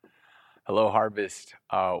Hello, Harvest.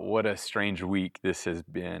 What a strange week this has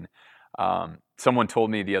been. Someone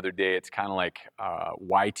told me the other day it's kind of like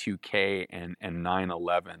Y2K and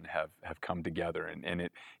 9/11 have come together, and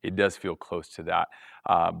it does feel close to that.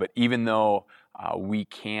 But even though we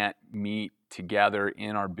can't meet together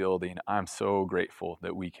in our building, I'm so grateful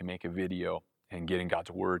that we can make a video and getting God's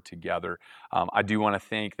word together. I do want to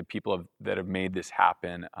thank the people that have made this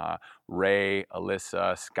happen. Ray,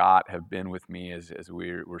 Alyssa, Scott have been with me as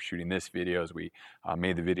we're shooting this video, as we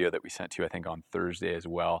made the video that we sent to you, I think, on Thursday as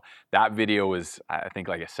well. That video was, I think,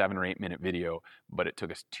 like a 7 or 8 minute video, but it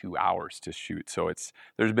took us 2 hours to shoot. So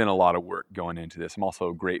there's been a lot of work going into this. I'm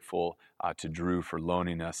also grateful to Drew for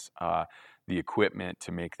loaning us the equipment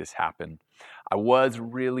to make this happen. I was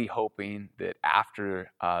really hoping that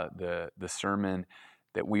after the sermon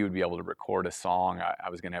that we would be able to record a song. I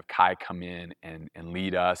was going to have Kai come in and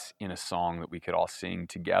lead us in a song that we could all sing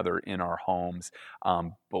together in our homes.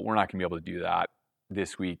 But we're not going to be able to do that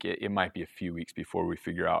this week. It might be a few weeks before we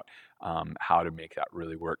figure out how to make that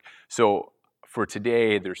really work. So for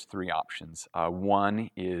today, there's three options. One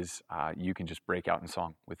is you can just break out in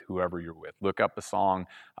song with whoever you're with. Look up a song,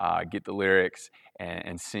 get the lyrics,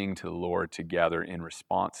 and sing to the Lord together in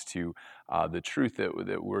response to the truth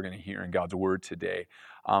that we're going to hear in God's Word today.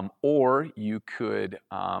 Or you could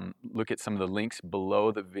look at some of the links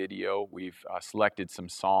below the video. We've selected some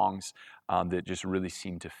songs that just really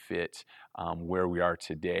seem to fit where we are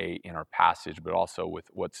today in our passage, but also with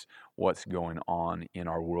what's going on in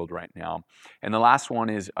our world right now. And the last one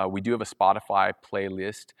is we do have a Spotify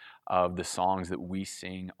playlist of the songs that we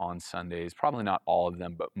sing on Sundays. Probably not all of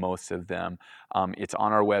them, but most of them. It's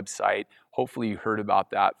on our website. Hopefully you heard about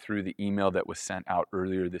that through the email that was sent out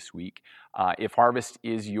earlier this week. If Harvest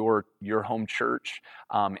is your home church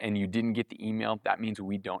and you didn't get the email, that means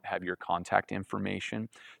we don't have your contact information.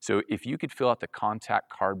 So if you could fill out the contact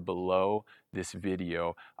card below this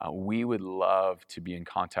video, we would love to be in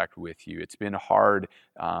contact with you. It's been hard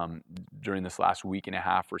during this last week and a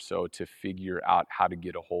half or so to figure out how to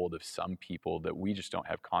get a hold of some people that we just don't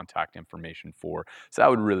have contact information for. So that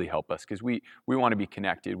would really help us because we want to be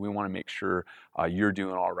connected. We want to make sure you're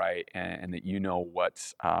doing all right and that you know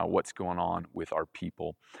what's going on with our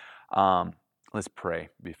people. Let's pray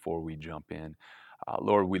before we jump in.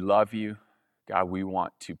 Lord, we love you. God, we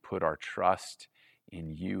want to put our trust in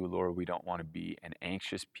you. Lord, we don't want to be an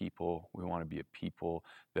anxious people. We want to be a people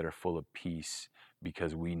that are full of peace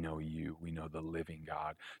because we know you. We know the living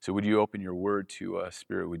God. So would you open your word to us,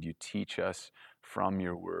 Spirit? Would you teach us from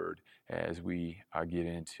your word as we get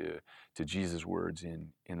into Jesus' words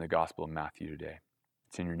in the Gospel of Matthew today?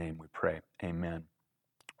 It's in your name we pray. Amen.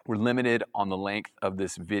 We're limited on the length of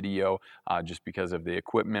this video just because of the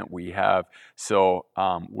equipment we have. So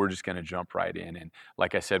we're just going to jump right in. And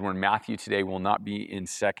like I said, we're in Matthew today. We'll not be in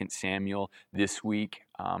 2 Samuel this week.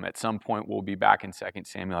 At some point, we'll be back in 2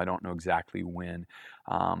 Samuel. I don't know exactly when.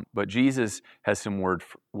 But Jesus has some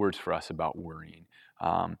words for us about worrying.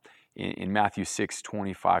 In Matthew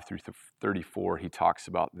 6:25 through 34, he talks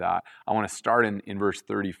about that. I want to start in verse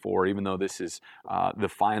 34, even though this is the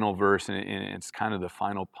final verse and it's kind of the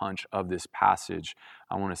final punch of this passage.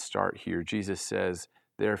 I want to start here. Jesus says,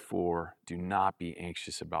 "Therefore, do not be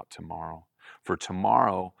anxious about tomorrow, for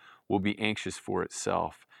tomorrow will be anxious for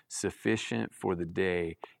itself. Sufficient for the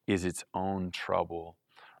day is its own trouble."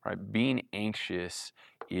 Right? Being anxious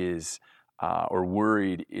is or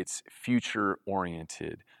worried, it's future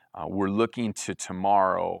oriented. We're looking to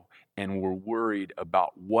tomorrow and we're worried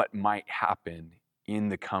about what might happen in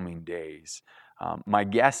the coming days. My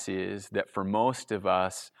guess is that for most of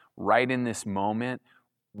us, right in this moment,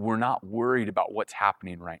 we're not worried about what's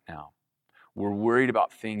happening right now. We're worried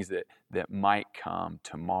about things that might come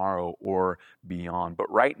tomorrow or beyond.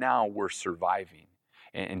 But right now, we're surviving.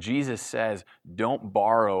 And Jesus says, don't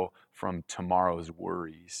borrow from tomorrow's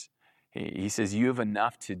worries. He says, you have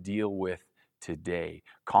enough to deal with today.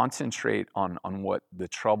 Concentrate on what the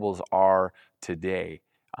troubles are today.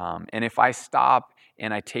 And if I stop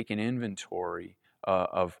and I take an inventory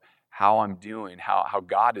of how I'm doing, how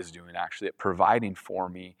God is doing actually at providing for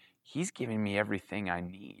me, He's giving me everything I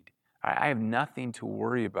need. I have nothing to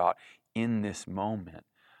worry about in this moment.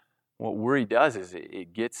 What worry does is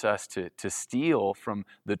it gets us to steal from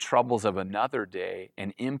the troubles of another day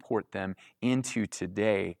and import them into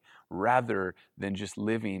today rather than just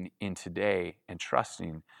living in today and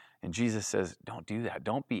trusting. And Jesus says, don't do that.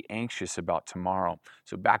 Don't be anxious about tomorrow.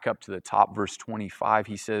 So back up to the top, verse 25,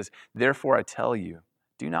 he says, therefore I tell you,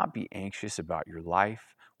 do not be anxious about your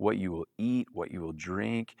life, what you will eat, what you will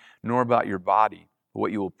drink, nor about your body,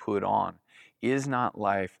 what you will put on. Is not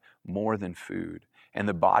life more than food, and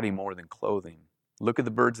the body more than clothing? Look at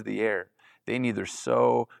the birds of the air. They neither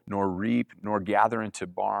sow nor reap nor gather into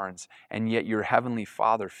barns, and yet your heavenly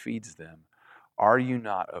Father feeds them. Are you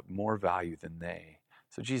not of more value than they?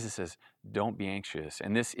 So Jesus says, don't be anxious.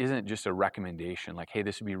 And this isn't just a recommendation like, hey,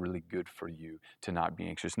 this would be really good for you to not be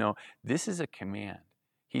anxious. No, this is a command.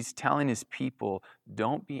 He's telling his people,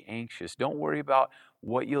 don't be anxious. Don't worry about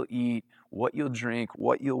what you'll eat, what you'll drink,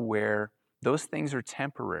 what you'll wear. Those things are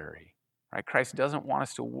temporary. Right? Christ doesn't want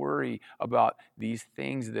us to worry about these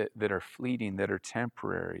things that are fleeting, that are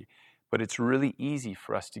temporary. But it's really easy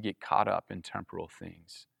for us to get caught up in temporal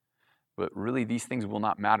things. But really, these things will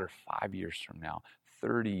not matter 5 years from now,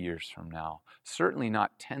 30 years from now, certainly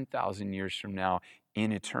not 10,000 years from now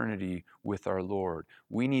in eternity with our Lord.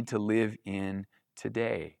 We need to live in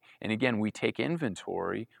today. And again, we take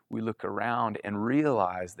inventory, we look around and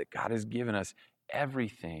realize that God has given us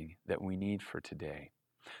everything that we need for today.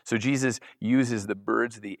 So Jesus uses the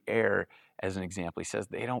birds of the air as an example. He says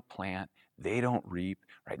they don't plant, they don't reap,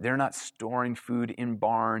 right? They're not storing food in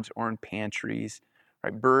barns or in pantries,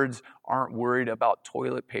 right? Birds aren't worried about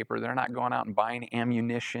toilet paper. They're not going out and buying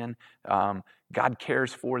ammunition. God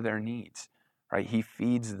cares for their needs, right? He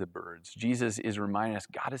feeds the birds. Jesus is reminding us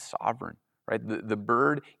God is sovereign. Right? The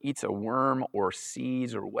bird eats a worm or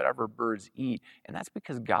seeds or whatever birds eat, and that's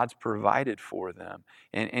because God's provided for them.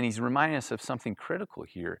 And he's reminding us of something critical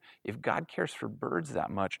here. If God cares for birds that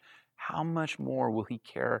much, how much more will he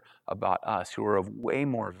care about us who are of way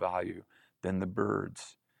more value than the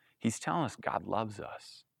birds? He's telling us God loves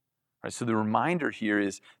us. Right? So the reminder here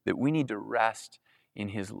is that we need to rest in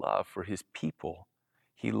his love for his people.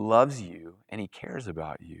 He loves you and he cares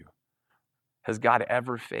about you. Has God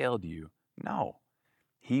ever failed you? No,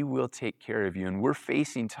 he will take care of you. And we're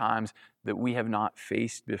facing times that we have not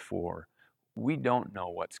faced before. We don't know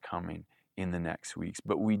what's coming in the next weeks,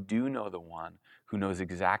 but we do know the one who knows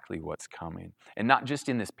exactly what's coming. And not just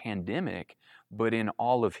in this pandemic, but in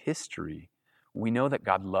all of history. We know that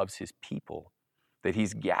God loves his people, that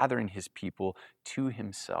he's gathering his people to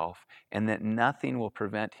himself, and that nothing will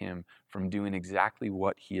prevent him from doing exactly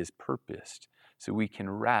what he has purposed. So we can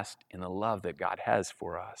rest in the love that God has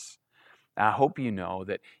for us. And I hope you know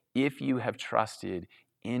that if you have trusted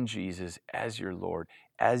in Jesus as your Lord,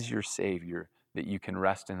 as your Savior, that you can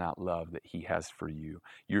rest in that love that he has for you.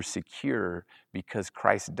 You're secure because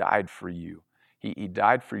Christ died for you. He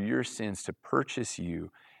died for your sins to purchase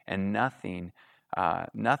you, and nothing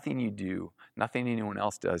you do, nothing anyone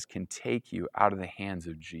else does can take you out of the hands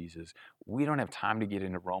of Jesus. We don't have time to get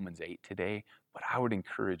into Romans 8 today, but I would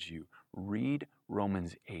encourage you, read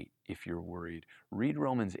Romans 8 if you're worried. Read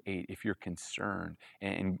Romans 8 if you're concerned.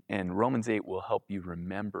 And Romans 8 will help you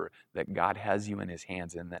remember that God has you in his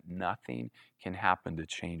hands and that nothing can happen to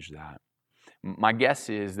change that. My guess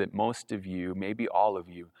is that most of you, maybe all of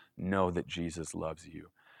you, know that Jesus loves you,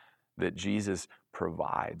 that Jesus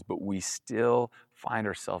provides, but we still find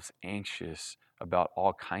ourselves anxious about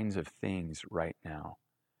all kinds of things right now.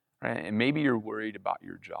 Right? And maybe you're worried about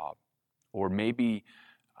your job, or maybe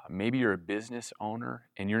you're a business owner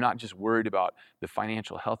and you're not just worried about the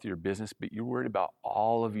financial health of your business, but you're worried about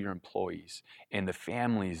all of your employees and the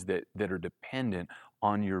families that are dependent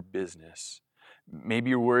on your business. Maybe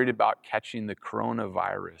you're worried about catching the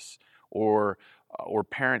coronavirus, or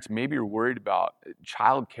parents, maybe you're worried about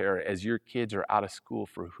childcare as your kids are out of school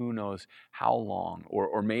for who knows how long,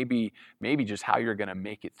 or maybe just how you're going to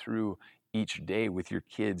make it through each day with your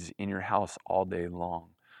kids in your house all day long.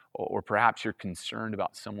 Or perhaps you're concerned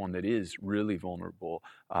about someone that is really vulnerable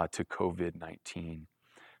to COVID-19.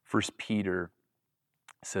 1 Peter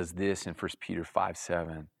says this in 1 Peter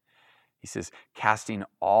 5:7. He says, casting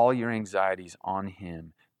all your anxieties on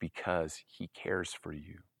him because he cares for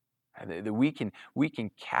you. That we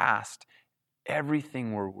can cast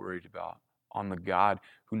everything we're worried about on the God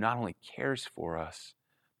who not only cares for us,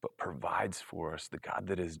 but provides for us, the God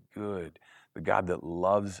that is good, the God that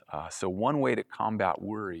loves us. So one way to combat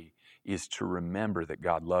worry is to remember that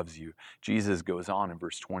God loves you. Jesus goes on in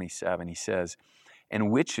verse 27, he says,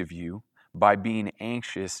 and which of you, by being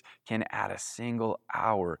anxious, can add a single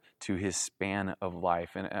hour to his span of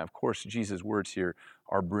life? And of course, Jesus' words here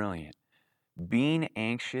are brilliant. Being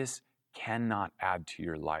anxious cannot add to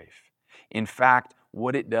your life. In fact,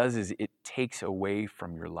 what it does is it takes away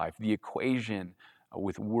from your life. The equation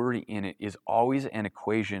with worry in it is always an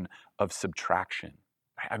equation of subtraction.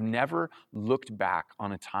 I've never looked back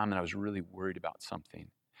on a time that I was really worried about something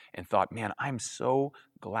and thought, man, I'm so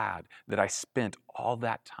glad that I spent all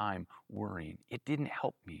that time worrying. It didn't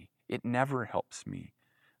help me. It never helps me.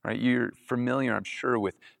 Right? You're familiar, I'm sure,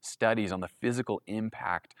 with studies on the physical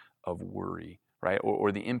impact of worry, right?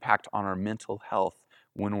 Or the impact on our mental health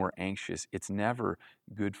when we're anxious, it's never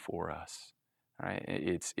good for us. Right?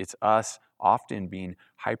 It's us often being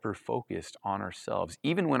hyper-focused on ourselves.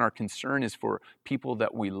 Even when our concern is for people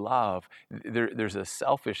that we love, there's a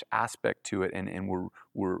selfish aspect to it, and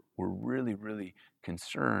we're really, really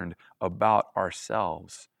concerned about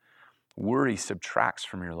ourselves. Worry subtracts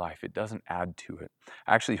from your life. It doesn't add to it.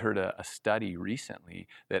 I actually heard a study recently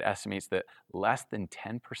that estimates that less than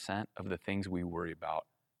 10% of the things we worry about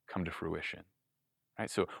come to fruition. Right?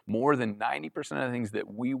 So more than 90% of the things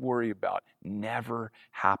that we worry about never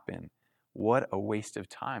happen. What a waste of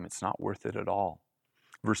time. It's not worth it at all.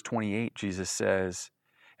 Verse 28, Jesus says,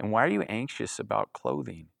 "And why are you anxious about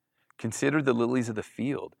clothing? Consider the lilies of the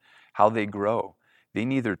field, how they grow. They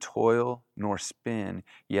neither toil nor spin,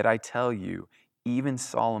 yet I tell you, even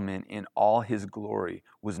Solomon in all his glory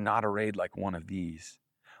was not arrayed like one of these.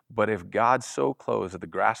 But if God so clothes the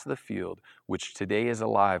grass of the field, which today is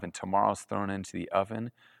alive and tomorrow is thrown into the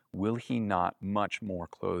oven, will he not much more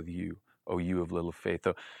clothe you, O you of little faith?"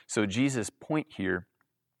 So Jesus' point here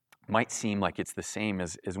might seem like it's the same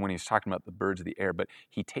as when he's talking about the birds of the air, but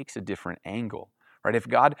he takes a different angle. Right? If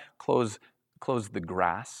God clothes the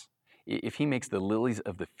grass, if he makes the lilies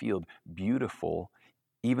of the field beautiful,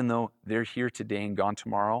 even though they're here today and gone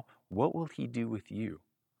tomorrow, what will he do with you?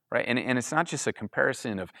 Right? And it's not just a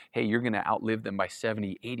comparison of, hey, you're going to outlive them by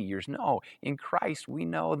 70, 80 years. No, in Christ, we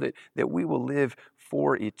know that we will live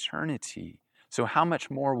for eternity. So how much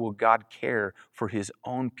more will God care for his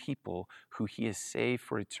own people who he has saved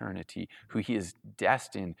for eternity, who he is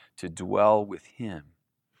destined to dwell with him?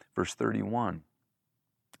 Verse 31,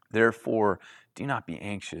 "Therefore, do not be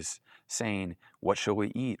anxious, saying, what shall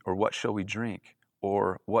we eat? Or what shall we drink?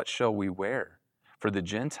 Or what shall we wear? For the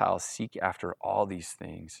Gentiles seek after all these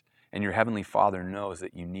things, and your heavenly Father knows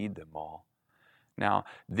that you need them all." Now,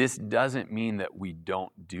 this doesn't mean that we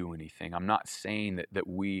don't do anything. I'm not saying that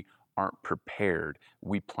we aren't prepared.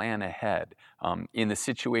 We plan ahead. In the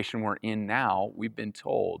situation we're in now, we've been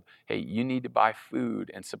told, hey, you need to buy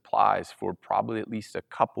food and supplies for probably at least a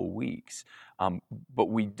couple weeks. But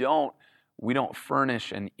we don't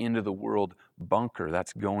furnish an end-of-the-world bunker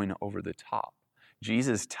that's going over the top.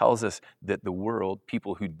 Jesus tells us that the world,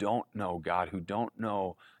 people who don't know God, who don't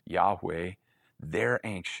know Yahweh, they're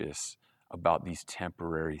anxious about these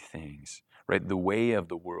temporary things, right? The way of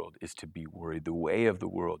the world is to be worried. The way of the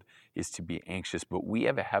world is to be anxious. But we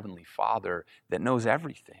have a heavenly Father that knows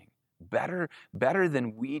everything better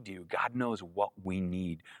than we do. God knows what we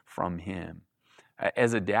need from him.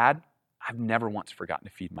 As a dad, I've never once forgotten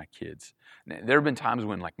to feed my kids. There have been times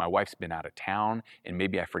when like my wife's been out of town and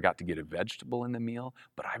maybe I forgot to get a vegetable in the meal,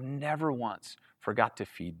 but I've never once forgot to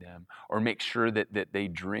feed them or make sure that they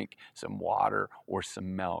drink some water or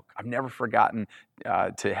some milk. I've never forgotten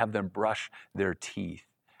to have them brush their teeth.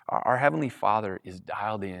 Our Heavenly Father is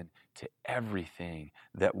dialed in to everything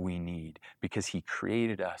that we need because he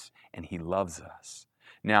created us and he loves us.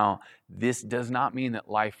 Now, this does not mean that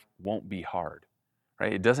life won't be hard.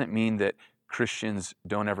 Right? It doesn't mean that Christians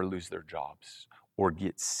don't ever lose their jobs or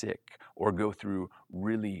get sick or go through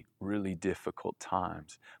really, really difficult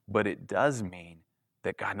times. But it does mean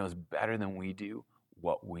that God knows better than we do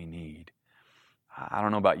what we need. I don't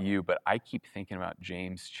know about you, but I keep thinking about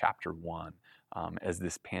James chapter 1 as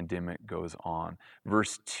this pandemic goes on.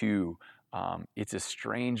 Verse 2, it's a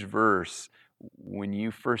strange verse when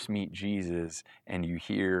you first meet Jesus and you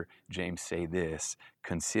hear James say this: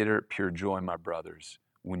 "Consider it pure joy, my brothers,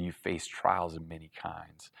 when you face trials of many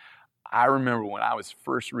kinds." I remember when I was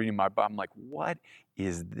first reading my Bible, I'm like, what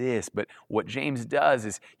is this? But what James does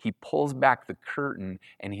is he pulls back the curtain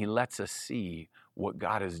and he lets us see what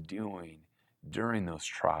God is doing during those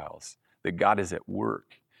trials, that God is at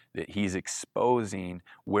work, that he's exposing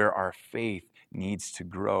where our faith needs to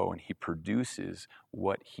grow, and he produces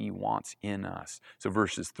what he wants in us. So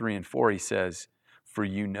verses 3 and 4, he says, "For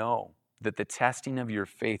you know that the testing of your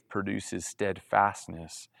faith produces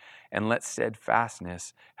steadfastness, and let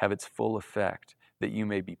steadfastness have its full effect, that you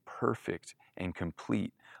may be perfect and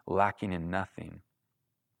complete, lacking in nothing."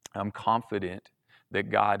 I'm confident that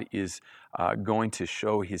God is going to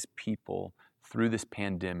show his people through this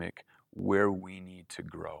pandemic where we need to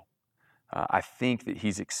grow. I think that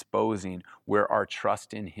he's exposing where our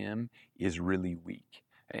trust in him is really weak.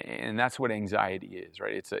 And that's what anxiety is,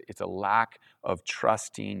 right? It's a lack of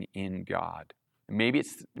trusting in God. Maybe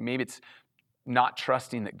it's not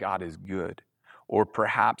trusting that God is good, or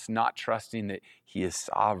perhaps not trusting that he is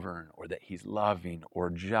sovereign, or that he's loving or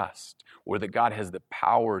just, or that God has the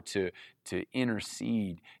power to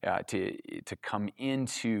intercede, to come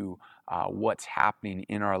into what's happening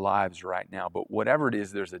in our lives right now. But whatever it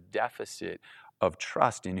is, there's a deficit of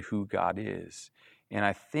trust in who God is. And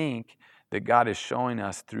I think that God is showing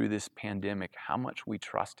us through this pandemic how much we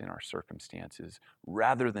trust in our circumstances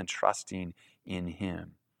rather than trusting in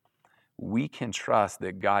Him. We can trust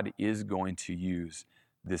that God is going to use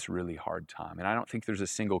this really hard time. And I don't think there's a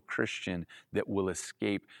single Christian that will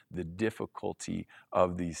escape the difficulty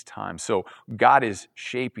of these times. So God is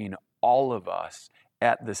shaping all of us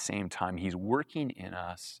at the same time. He's working in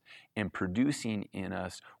us and producing in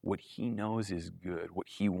us what He knows is good, what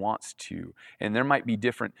He wants to. And there might be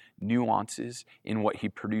different nuances in what He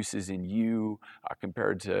produces in you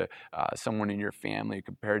compared to someone in your family,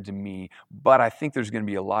 compared to me. But I think there's going to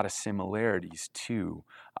be a lot of similarities too.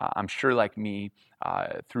 I'm sure, like me,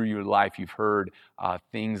 through your life, you've heard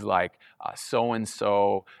things like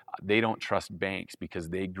so-and-so, they don't trust banks because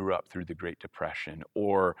they grew up through the Great Depression,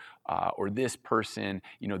 or this person,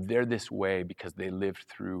 they're this way because they lived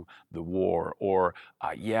through the war, or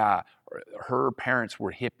her parents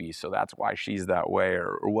were hippies, so that's why she's that way,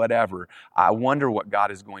 or whatever. I wonder what God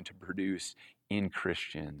is going to produce in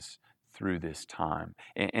Christians through this time.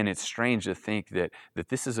 And it's strange to think that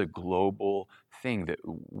this is a global thing that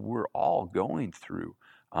we're all going through.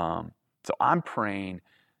 So I'm praying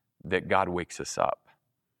that God wakes us up.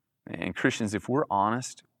 And Christians, if we're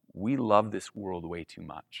honest, we love this world way too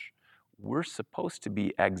much. We're supposed to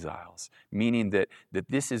be exiles, meaning that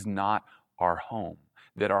this is not our home,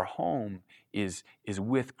 that our home is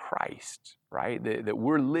with Christ, right? That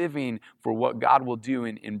we're living for what God will do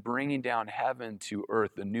in bringing down heaven to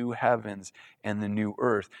earth, the new heavens and the new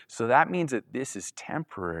earth. So that means that this is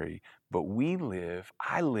temporary, but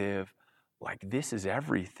I live like this is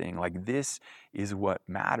everything, like this is what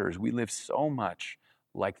matters. We live so much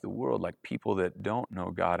like the world, like people that don't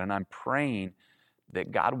know God. And I'm praying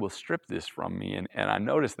that God will strip this from me. And I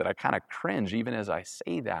notice that I kind of cringe even as I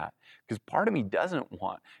say that, because part of me doesn't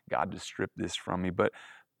want God to strip this from me. But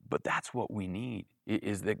that's what we need,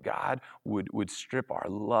 is that God would strip our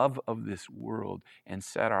love of this world and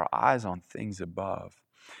set our eyes on things above.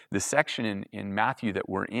 The section in Matthew that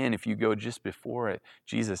we're in, if you go just before it,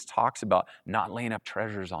 Jesus talks about not laying up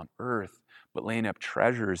treasures on earth, but laying up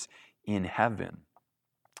treasures in heaven.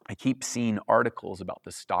 I keep seeing articles about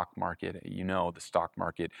the stock market. The stock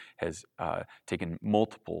market has taken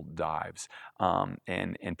multiple dives.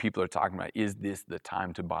 And people are talking about, is this the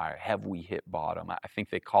time to buy? Have we hit bottom? I think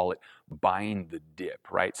they call it buying the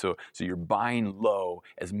dip, right? So you're buying low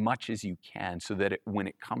as much as you can so that when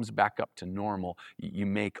it comes back up to normal, you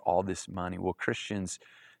make all this money. Well, Christians,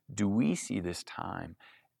 do we see this time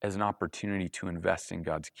as an opportunity to invest in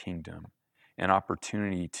God's kingdom, an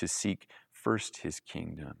opportunity to seek first His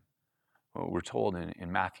kingdom? Well, we're told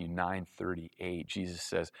in Matthew 9:38, Jesus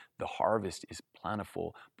says, the harvest is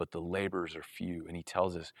plentiful, but the laborers are few. And He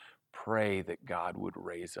tells us, pray that God would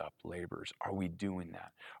raise up laborers. Are we doing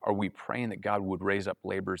that? Are we praying that God would raise up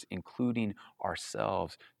laborers, including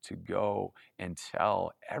ourselves, to go and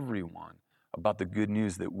tell everyone about the good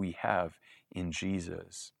news that we have in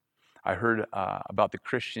Jesus? I heard about the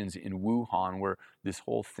Christians in Wuhan, where this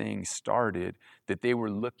whole thing started, that they were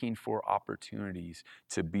looking for opportunities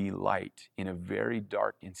to be light in a very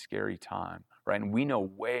dark and scary time, right? And we know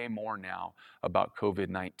way more now about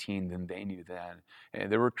COVID-19 than they knew then.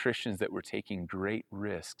 And there were Christians that were taking great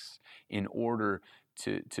risks in order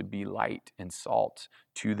to be light and salt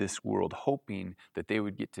to this world, hoping that they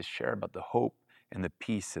would get to share about the hope and the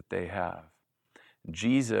peace that they have.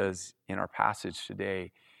 Jesus, in our passage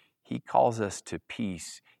today, He calls us to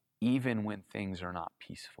peace even when things are not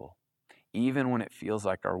peaceful, even when it feels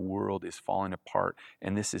like our world is falling apart.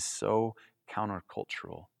 And this is so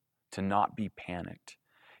countercultural, to not be panicked.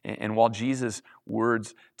 And while Jesus'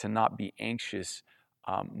 words to not be anxious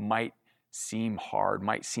might seem hard,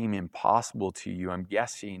 might seem impossible to you, I'm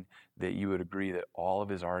guessing that you would agree that all of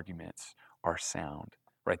His arguments are sound,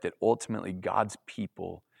 right? That ultimately God's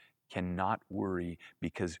people cannot worry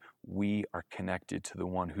because we are connected to the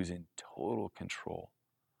one who's in total control.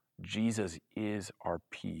 Jesus is our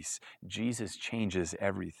peace. Jesus changes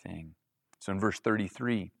everything. So in verse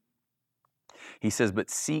 33, He says, but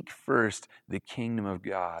seek first the kingdom of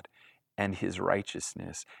God and His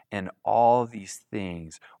righteousness, and all these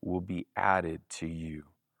things will be added to you.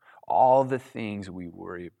 All the things we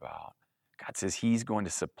worry about, God says He's going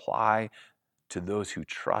to supply to those who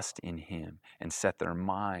trust in Him and set their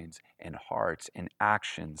minds and hearts and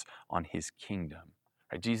actions on His kingdom.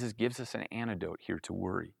 Right? Jesus gives us an antidote here to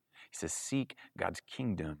worry. He says, seek God's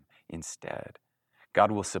kingdom instead.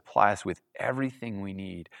 God will supply us with everything we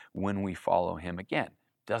need when we follow Him. Again,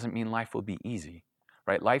 doesn't mean life will be easy,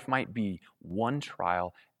 right? Life might be one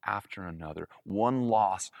trial after another, one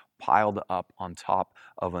loss piled up on top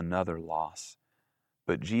of another loss.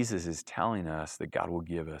 But Jesus is telling us that God will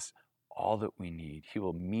give us all that we need. He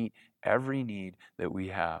will meet every need that we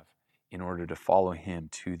have in order to follow him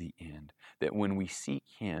to the end. That when we seek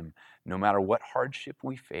him, no matter what hardship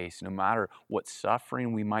we face, no matter what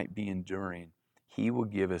suffering we might be enduring, he will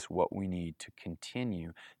give us what we need to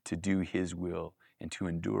continue to do his will and to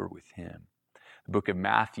endure with him. The book of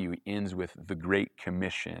Matthew ends with the Great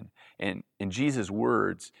Commission. And in Jesus'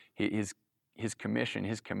 words, his commission,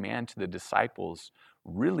 his command to the disciples,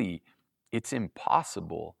 really, it's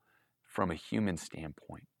impossible from a human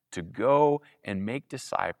standpoint to go and make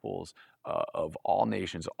disciples of all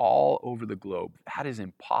nations, all over the globe. That is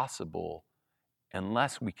impossible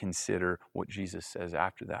unless we consider what Jesus says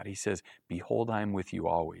after that. He says, "Behold, I am with you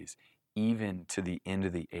always, even to the end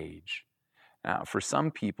of the age." Now, for some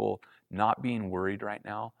people, not being worried right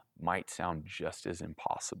now might sound just as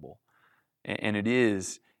impossible. And it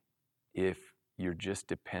is if you're just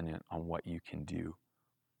dependent on what you can do.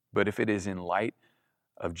 But if it is in light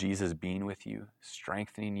of Jesus being with you,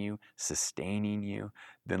 strengthening you, sustaining you,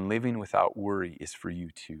 then living without worry is for you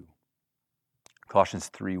too. Colossians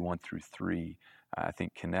 3:1-3, I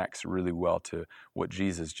think connects really well to what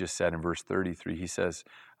Jesus just said in verse 33. He says,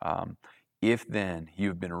 if then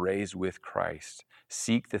you've been raised with Christ,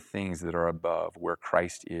 seek the things that are above where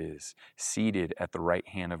Christ is, seated at the right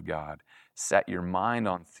hand of God. Set your mind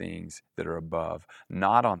on things that are above,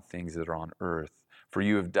 not on things that are on earth. For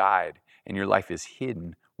you have died, and your life is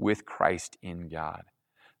hidden with Christ in God.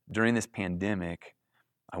 During this pandemic,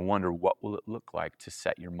 I wonder, what will it look like to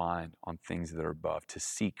set your mind on things that are above, to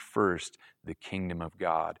seek first the kingdom of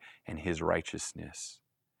God and his righteousness?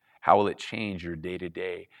 How will it change your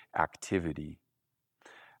day-to-day activity?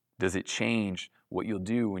 Does it change what you'll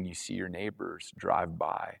do when you see your neighbors drive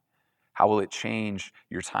by? How will it change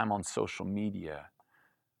your time on social media?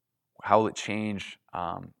 How will it change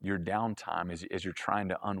your downtime as you're trying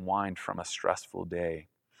to unwind from a stressful day?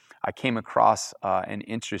 I came across an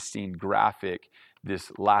interesting graphic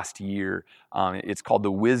this last year. It's called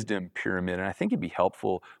the Wisdom Pyramid, and I think it'd be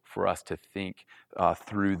helpful for us to think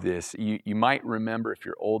through this. You might remember, if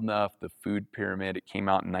you're old enough, the Food Pyramid. It came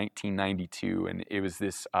out in 1992, and it was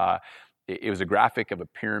this. It was a graphic of a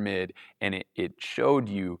pyramid, and it showed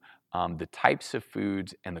you the types of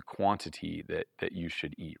foods and the quantity that you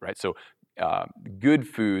should eat. Right, so good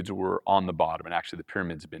foods were on the bottom, and actually the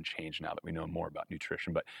pyramids have been changed now that we know more about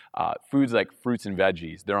nutrition. But foods like fruits and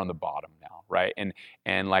veggies, they're on the bottom now, right?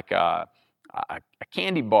 And like a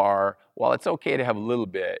candy bar, while it's okay to have a little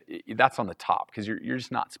bit, that's on the top because you're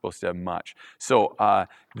just not supposed to have much. So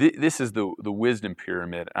this is the wisdom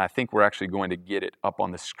pyramid, and I think we're actually going to get it up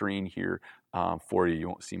on the screen here for you. You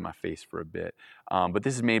won't see my face for a bit, but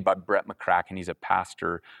this is made by Brett McCracken. He's a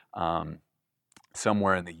pastor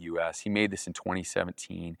somewhere in the U.S. He made this in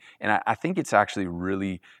 2017, and I think it's actually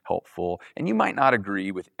really helpful. And you might not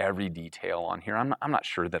agree with every detail on here. I'm not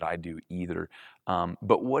sure that I do either.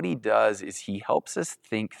 But what he does is he helps us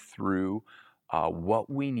think through what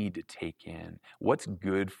we need to take in, what's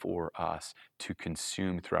good for us to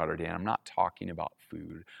consume throughout our day. And I'm not talking about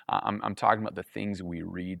food. I'm talking about the things we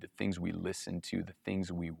read, the things we listen to, the things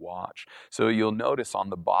we watch. So you'll notice on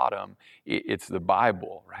the bottom, it's the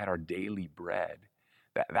Bible, right? Our daily bread.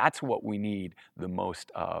 That's what we need the most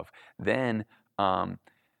of. Then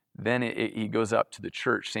he goes up to the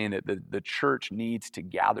church, saying that the church needs to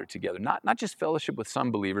gather together, not just fellowship with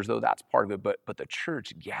some believers, though that's part of it, but the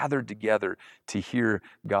church gathered together to hear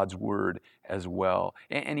God's word as well.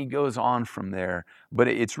 And he goes on from there, but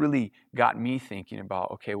it's really got me thinking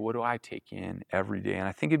about, okay, what do I take in every day? And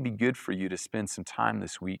I think it'd be good for you to spend some time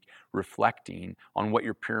this week reflecting on what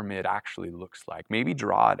your pyramid actually looks like. Maybe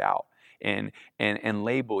draw it out and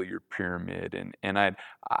label your pyramid. And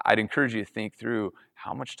I'd encourage you to think through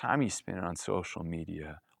how much time you spend on social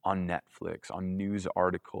media, on Netflix, on news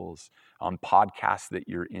articles, on podcasts that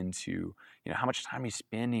you're into. You know, how much time are you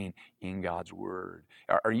spending in God's Word?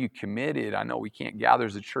 Are you committed? I know we can't gather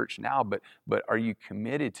as a church now, but are you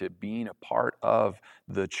committed to being a part of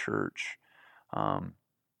the church?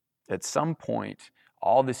 At some point,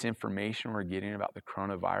 all this information we're getting about the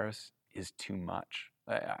coronavirus is too much.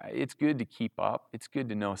 It's good to keep up. It's good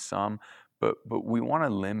to know some, but we want to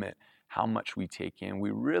limit how much we take in.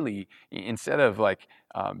 We really, instead of like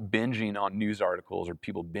binging on news articles or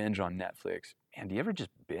people binge on Netflix, man, do you ever just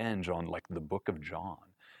binge on like the book of John?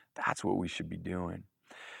 That's what we should be doing.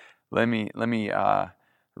 Let me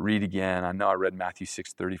read again. I know I read Matthew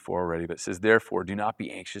 6:34 already, but it says, "Therefore, do not be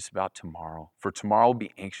anxious about tomorrow, for tomorrow will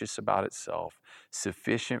be anxious about itself.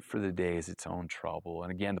 Sufficient for the day is its own trouble."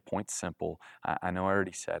 And again, the point's simple. I know I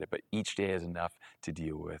already said it, but each day is enough to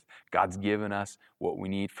deal with. God's given us what we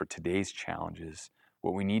need for today's challenges,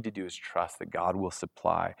 What we need to do is trust that God will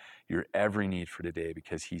supply your every need for today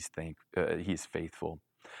because He's faithful.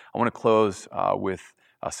 I want to close with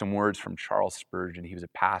some words from Charles Spurgeon. He was a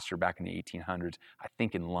pastor back in the 1800s, I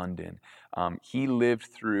think in London. He lived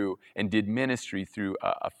through and did ministry through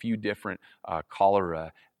a few different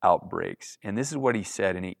cholera outbreaks. And this is what he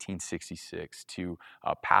said in 1866 to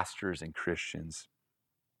pastors and Christians.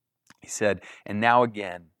 He said, "And now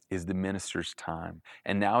again is the minister's time,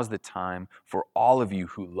 and now is the time for all of you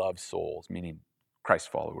who love souls," meaning Christ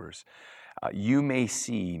followers. "You may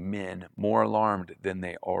see men more alarmed than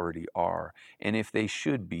they already are, and if they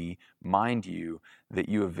should be, mind you that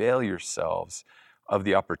you avail yourselves of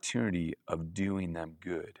the opportunity of doing them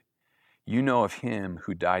good. You know of Him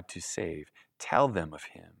who died to save. Tell them of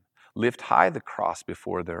Him. Lift high the cross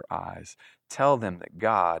before their eyes. Tell them that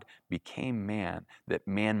God became man, that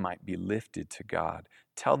man might be lifted to God.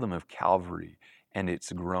 Tell them of Calvary and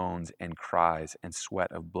its groans and cries and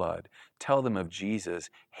sweat of blood. Tell them of Jesus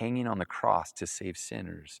hanging on the cross to save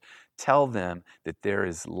sinners. Tell them that there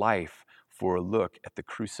is life for a look at the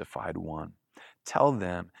crucified one. Tell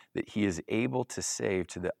them that He is able to save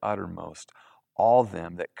to the uttermost all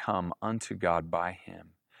them that come unto God by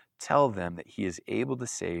Him. Tell them that He is able to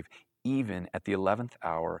save even at the 11th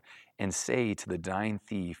hour, and say to the dying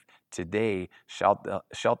thief, today shalt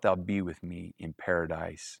thou be with me in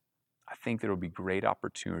paradise." I think there will be great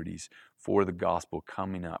opportunities for the gospel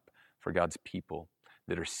coming up for God's people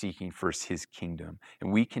that are seeking first His kingdom.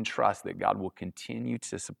 And we can trust that God will continue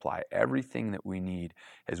to supply everything that we need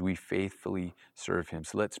as we faithfully serve Him.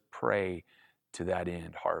 So let's pray to that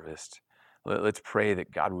end, Harvest. Let's pray that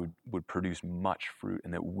God would produce much fruit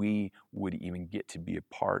and that we would even get to be a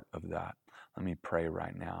part of that. Let me pray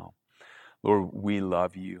right now. Lord, we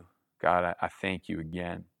love You. God, I thank You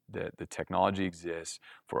again that the technology exists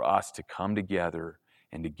for us to come together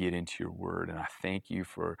and to get into Your word. And I thank You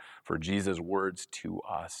for Jesus' words to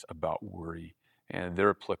us about worry. And they're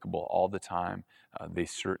applicable all the time. They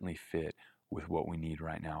certainly fit with what we need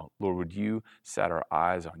right now. Lord, would You set our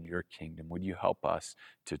eyes on Your kingdom? Would You help us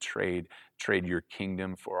to trade Your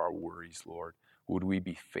kingdom for our worries, Lord? Would we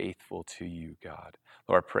be faithful to You, God?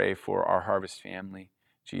 Lord, I pray for our Harvest family.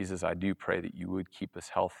 Jesus, I do pray that You would keep us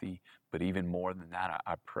healthy, but even more than that,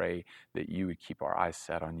 I pray that You would keep our eyes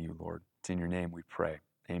set on You, Lord. It's in Your name we pray.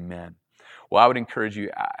 Amen. Well, I would encourage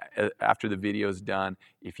you, after the video is done,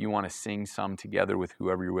 if you want to sing some together with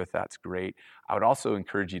whoever you're with, that's great. I would also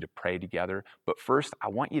encourage you to pray together. But first, I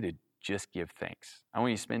want you to just give thanks. I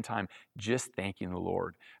want you to spend time just thanking the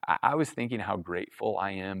Lord. I was thinking how grateful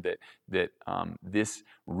I am that this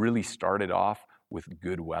really started off with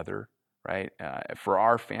good weather. Right? For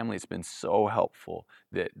our family, it's been so helpful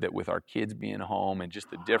that with our kids being home and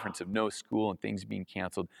just the difference of no school and things being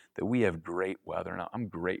canceled, that we have great weather. And I'm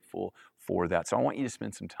grateful for that. So I want you to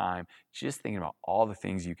spend some time just thinking about all the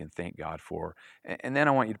things you can thank God for. And then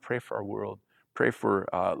I want you to pray for our world. Pray for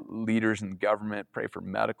leaders in government. Pray for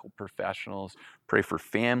medical professionals. Pray for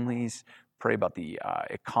families. Pray about the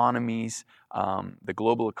economies, the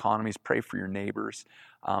global economies. Pray for your neighbors.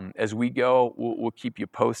 As we go, we'll keep you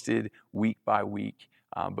posted week by week.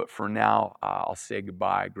 But for now, I'll say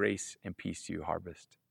goodbye. Grace and peace to you, Harvest.